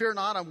 fear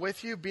not, I'm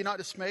with you. Be not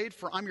dismayed,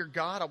 for I'm your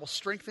God. I will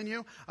strengthen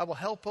you. I will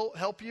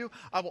help you.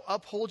 I will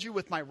uphold you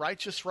with my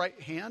righteous right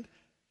hand.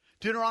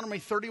 Deuteronomy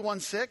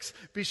 31:6,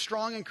 be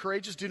strong and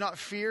courageous. Do not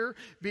fear.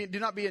 Do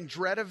not be in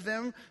dread of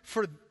them.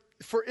 For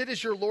it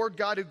is your Lord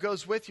God who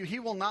goes with you. He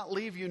will not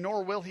leave you,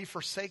 nor will he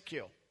forsake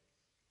you.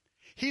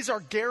 He's our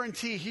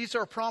guarantee. He's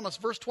our promise.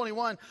 Verse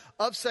 21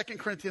 of 2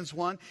 Corinthians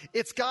 1,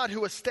 it's God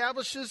who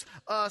establishes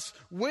us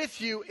with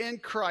you in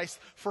Christ,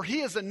 for he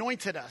has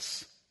anointed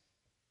us.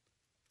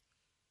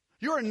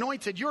 You're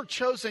anointed, you're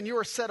chosen, you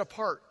are set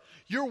apart.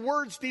 Your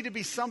words need to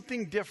be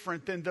something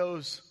different than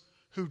those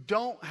who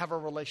don't have a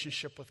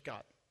relationship with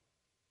God.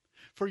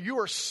 For you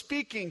are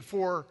speaking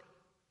for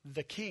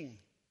the King.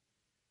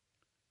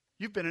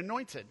 You've been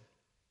anointed.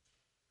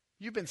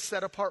 You've been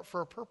set apart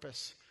for a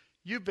purpose.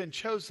 You've been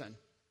chosen.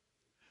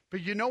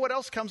 But you know what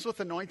else comes with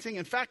anointing?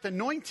 In fact,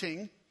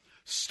 anointing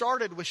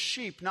started with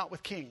sheep, not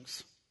with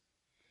kings.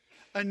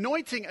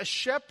 Anointing, a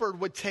shepherd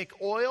would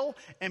take oil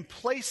and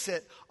place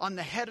it on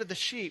the head of the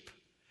sheep.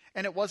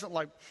 And it wasn't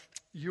like,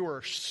 you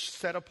are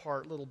set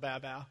apart, little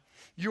baba.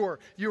 You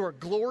are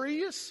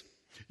glorious.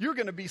 You're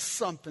going to be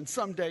something.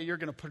 Someday you're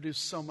going to produce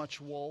so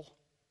much wool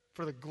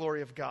for the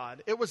glory of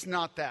God. It was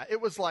not that. It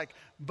was like,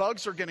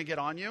 bugs are going to get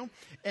on you.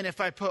 And if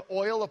I put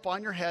oil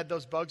upon your head,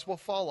 those bugs will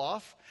fall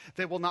off.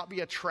 They will not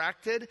be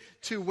attracted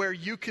to where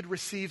you could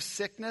receive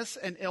sickness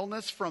and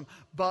illness from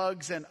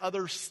bugs and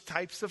other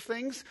types of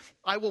things.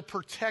 I will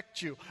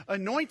protect you.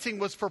 Anointing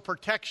was for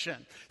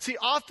protection. See,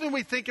 often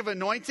we think of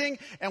anointing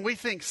and we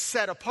think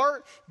set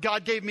apart.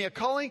 God gave me a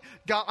calling.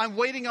 God, I'm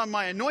waiting on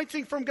my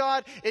anointing from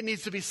God. It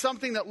needs to be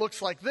something that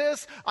looks like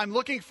this. I'm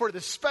looking for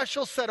this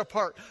special set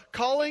apart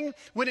calling,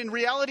 when in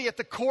reality at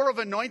the core of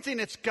anointing,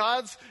 it's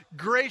God's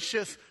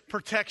gracious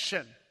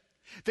protection.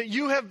 That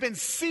you have been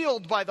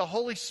sealed by the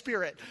Holy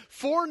Spirit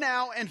for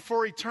now and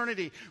for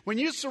eternity. When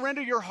you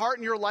surrender your heart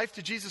and your life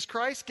to Jesus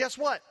Christ, guess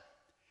what?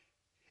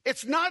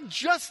 It's not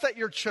just that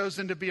you're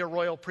chosen to be a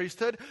royal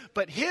priesthood,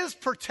 but His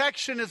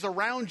protection is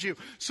around you.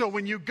 So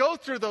when you go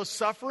through those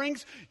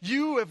sufferings,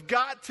 you have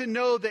got to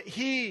know that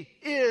He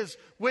is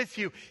with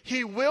you.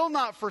 He will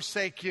not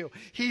forsake you.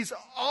 He's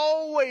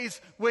always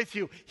with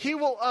you. He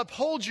will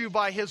uphold you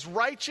by His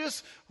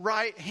righteous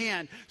right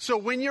hand. So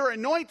when you're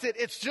anointed,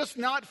 it's just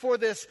not for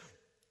this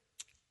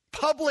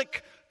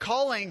public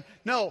calling.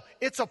 No,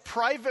 it's a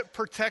private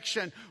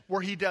protection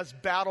where He does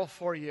battle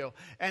for you.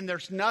 And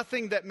there's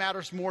nothing that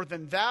matters more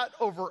than that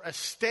over a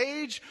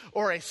stage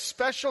or a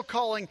special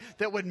calling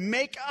that would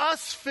make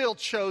us feel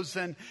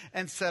chosen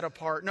and set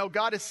apart. No,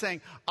 God is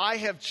saying, I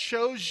have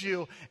chose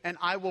you and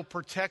I will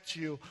protect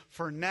you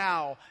for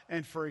now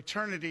and for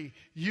eternity.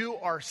 You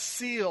are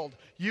sealed.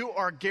 You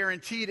are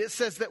guaranteed. It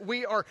says that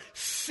we are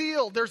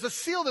sealed. There's a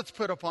seal that's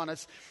put upon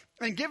us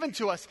and given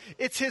to us.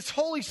 It's His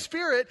Holy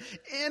Spirit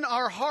in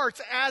our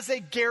hearts as a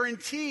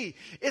guarantee.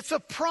 It's a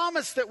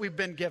promise that we've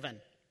been given.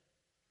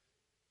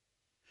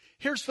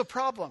 Here's the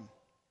problem.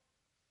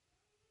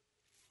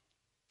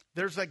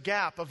 There's a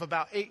gap of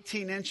about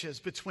 18 inches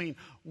between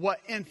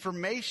what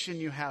information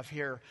you have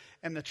here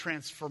and the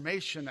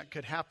transformation that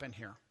could happen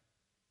here.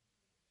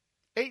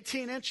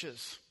 18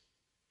 inches.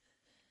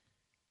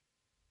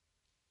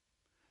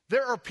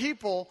 There are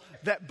people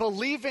that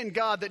believe in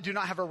God that do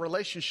not have a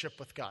relationship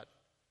with God.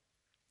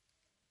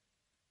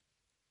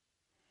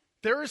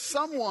 There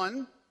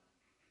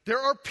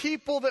are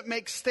people that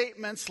make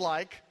statements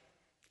like,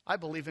 I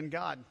believe in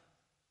God,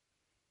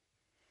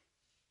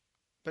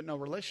 but no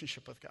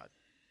relationship with God.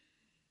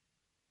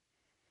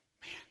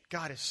 Man,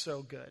 God is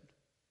so good,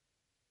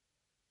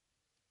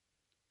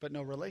 but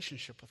no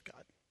relationship with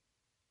God.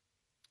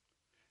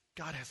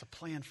 God has a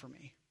plan for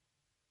me,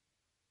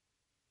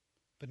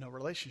 but no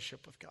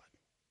relationship with God.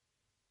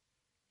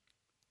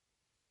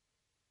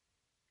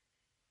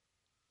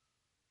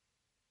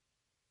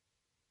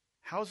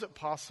 How is it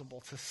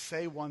possible to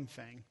say one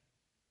thing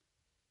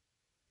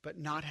but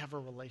not have a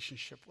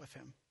relationship with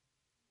Him?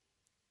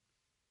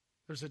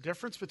 There's a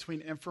difference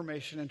between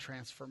information and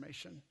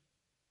transformation.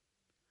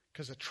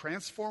 Because a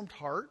transformed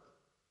heart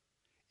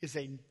is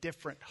a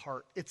different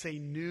heart. It's a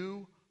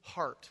new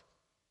heart.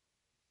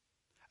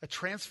 A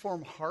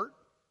transformed heart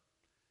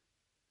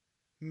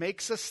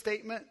makes a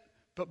statement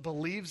but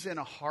believes in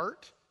a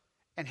heart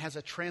and has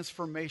a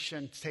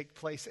transformation take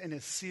place and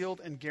is sealed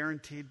and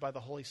guaranteed by the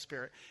Holy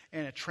Spirit.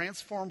 And a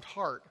transformed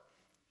heart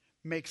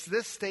makes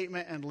this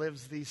statement and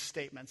lives these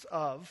statements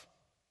of,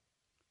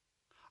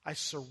 I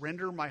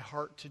surrender my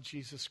heart to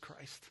Jesus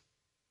Christ,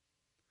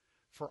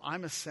 for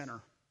I'm a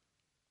sinner,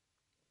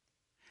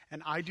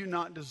 and I do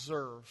not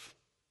deserve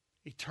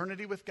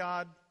eternity with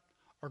God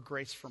or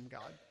grace from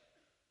God.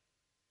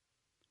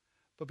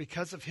 But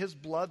because of His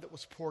blood that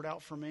was poured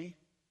out for me,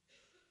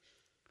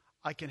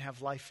 I can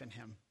have life in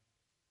Him.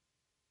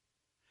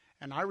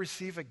 And I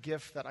receive a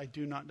gift that I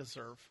do not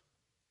deserve.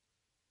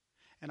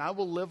 And I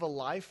will live a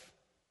life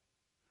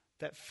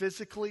that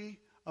physically,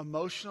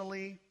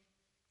 emotionally,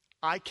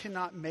 I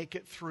cannot make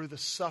it through the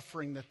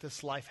suffering that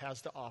this life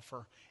has to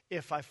offer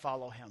if I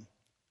follow Him.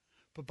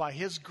 But by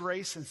His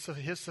grace and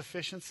His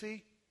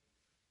sufficiency,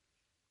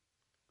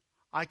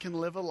 I can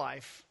live a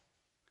life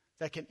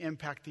that can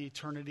impact the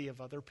eternity of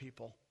other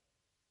people.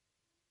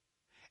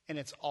 And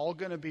it's all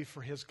going to be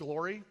for His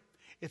glory.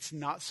 It's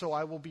not so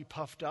I will be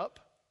puffed up.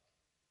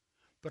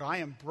 But I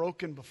am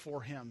broken before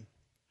Him,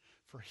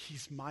 for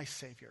He's my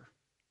Savior.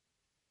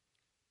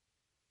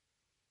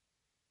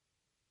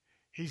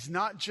 He's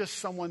not just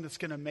someone that's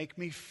going to make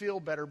me feel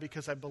better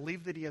because I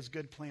believe that He has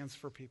good plans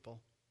for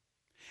people.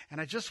 And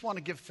I just want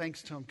to give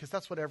thanks to Him because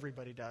that's what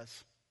everybody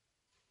does.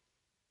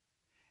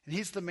 And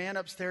He's the man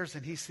upstairs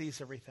and He sees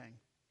everything.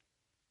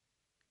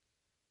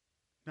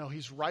 No,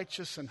 He's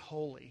righteous and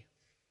holy.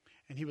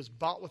 And He was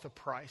bought with a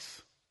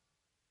price.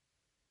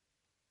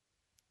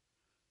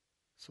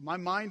 So my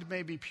mind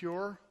may be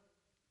pure,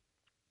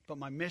 but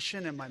my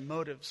mission and my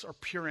motives are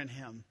pure in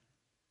Him.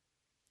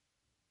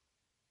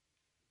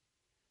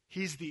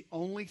 He's the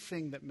only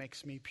thing that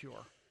makes me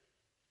pure.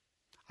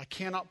 I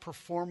cannot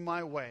perform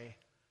my way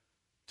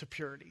to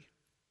purity.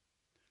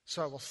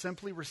 So I will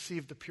simply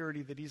receive the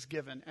purity that He's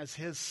given as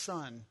His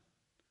Son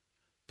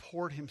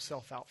poured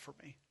Himself out for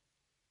me.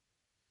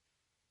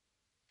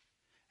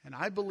 And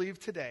I believe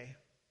today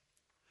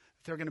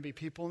that there are going to be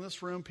people in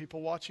this room,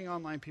 people watching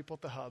online, people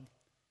at the hub,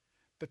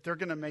 that they're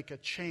going to make a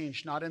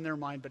change, not in their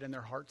mind, but in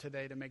their heart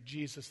today, to make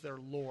Jesus their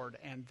Lord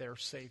and their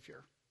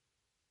Savior.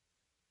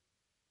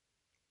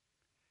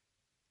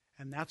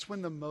 And that's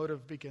when the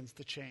motive begins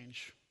to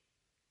change.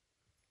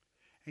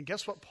 And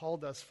guess what Paul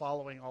does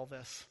following all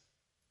this?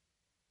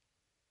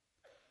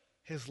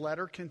 His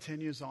letter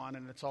continues on,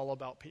 and it's all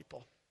about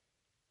people.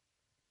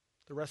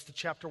 The rest of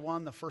chapter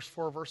 1, the first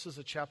 4 verses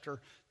of chapter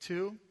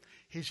 2,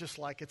 he's just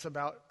like, it's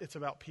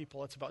about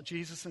people. It's about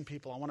Jesus and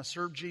people. I want to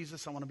serve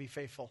Jesus. I want to be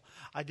faithful.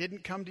 I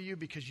didn't come to you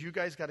because you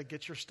guys got to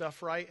get your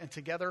stuff right and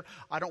together.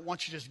 I don't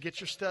want you to just get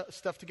your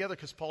stuff together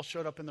because Paul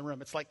showed up in the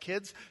room. It's like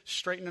kids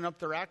straightening up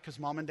their act because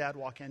mom and dad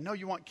walk in. No,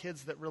 you want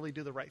kids that really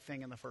do the right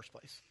thing in the first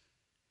place.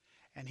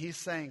 And he's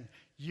saying,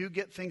 you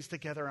get things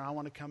together and I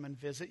want to come and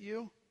visit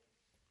you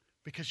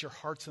because your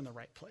heart's in the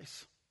right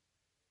place.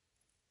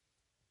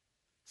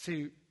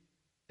 See,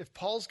 if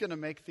Paul's going to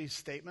make these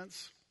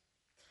statements,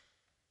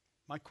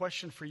 my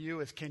question for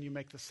you is, can you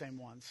make the same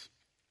ones?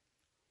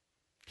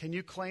 Can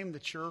you claim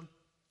that your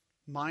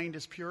mind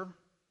is pure?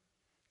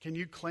 Can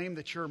you claim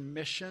that your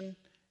mission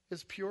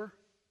is pure?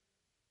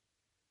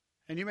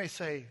 And you may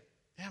say,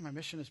 yeah, my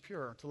mission is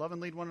pure. To love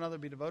and lead one another,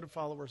 be devoted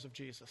followers of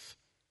Jesus.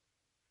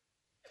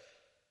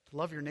 To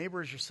love your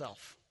neighbor as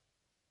yourself.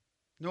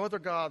 No other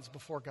gods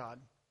before God.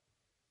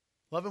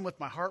 Love him with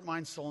my heart,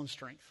 mind, soul, and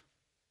strength.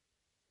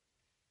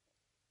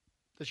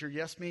 Does your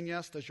yes mean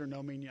yes? Does your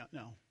no mean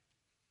no?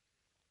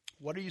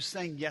 What are you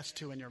saying yes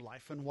to in your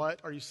life? And what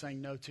are you saying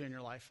no to in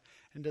your life?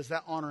 And does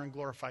that honor and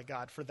glorify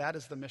God? For that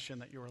is the mission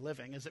that you are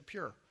living. Is it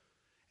pure?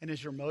 And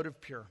is your motive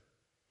pure?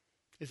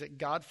 Is it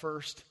God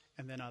first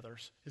and then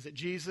others? Is it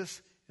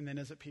Jesus and then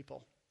is it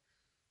people?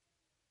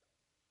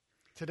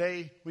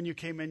 Today, when you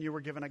came in, you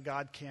were given a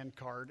God Can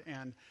card.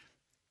 And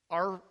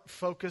our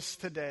focus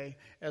today,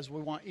 as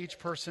we want each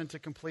person to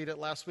complete it,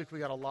 last week we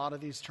got a lot of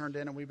these turned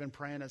in, and we've been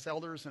praying as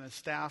elders and as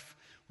staff.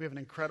 We have an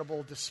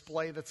incredible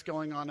display that's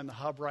going on in the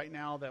hub right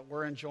now that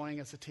we're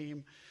enjoying as a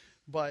team.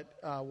 But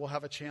we'll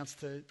have a chance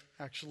to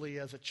actually,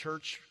 as a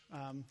church,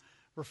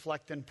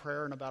 reflect in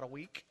prayer in about a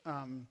week.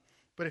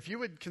 But if you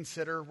would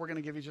consider, we're going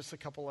to give you just a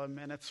couple of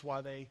minutes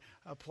while they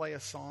play a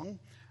song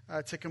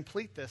to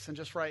complete this and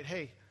just write,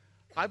 hey,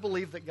 I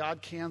believe that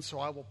God can, so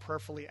I will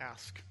prayerfully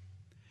ask.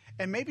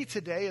 And maybe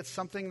today it's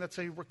something that's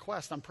a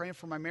request. I'm praying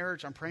for my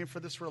marriage. I'm praying for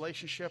this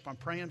relationship. I'm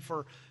praying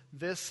for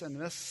this and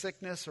this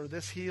sickness or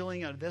this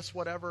healing or this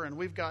whatever. And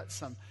we've got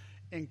some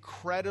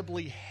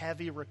incredibly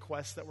heavy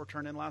requests that were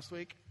turned in last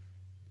week.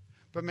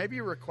 But maybe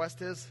your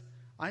request is,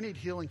 I need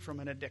healing from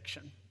an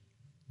addiction.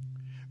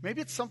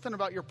 Maybe it's something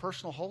about your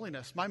personal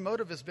holiness. My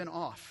motive has been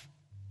off.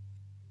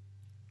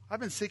 I've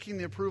been seeking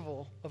the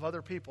approval of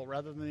other people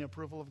rather than the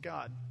approval of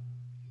God.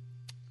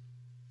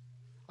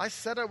 I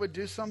said I would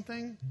do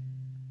something,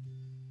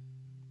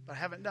 but I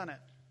haven't done it.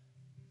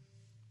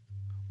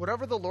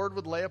 Whatever the Lord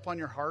would lay upon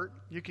your heart,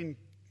 you can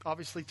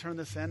obviously turn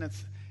this in.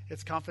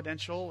 It's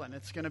confidential and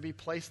it's going to be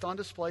placed on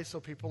display so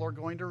people are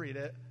going to read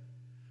it.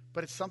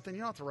 But it's something,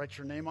 you don't have to write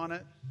your name on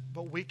it,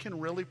 but we can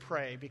really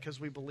pray because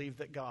we believe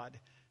that God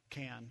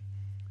can.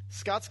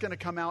 Scott's going to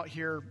come out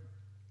here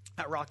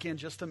at Rocky in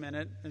just a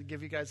minute and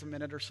give you guys a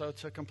minute or so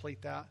to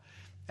complete that.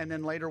 And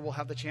then later we'll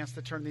have the chance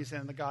to turn these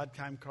in the God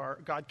Can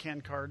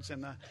cards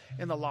in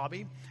the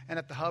lobby. And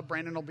at the hub,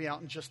 Brandon will be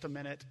out in just a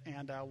minute,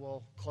 and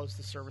we'll close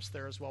the service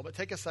there as well. But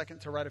take a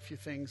second to write a few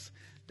things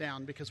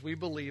down because we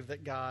believe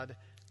that God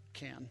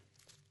can.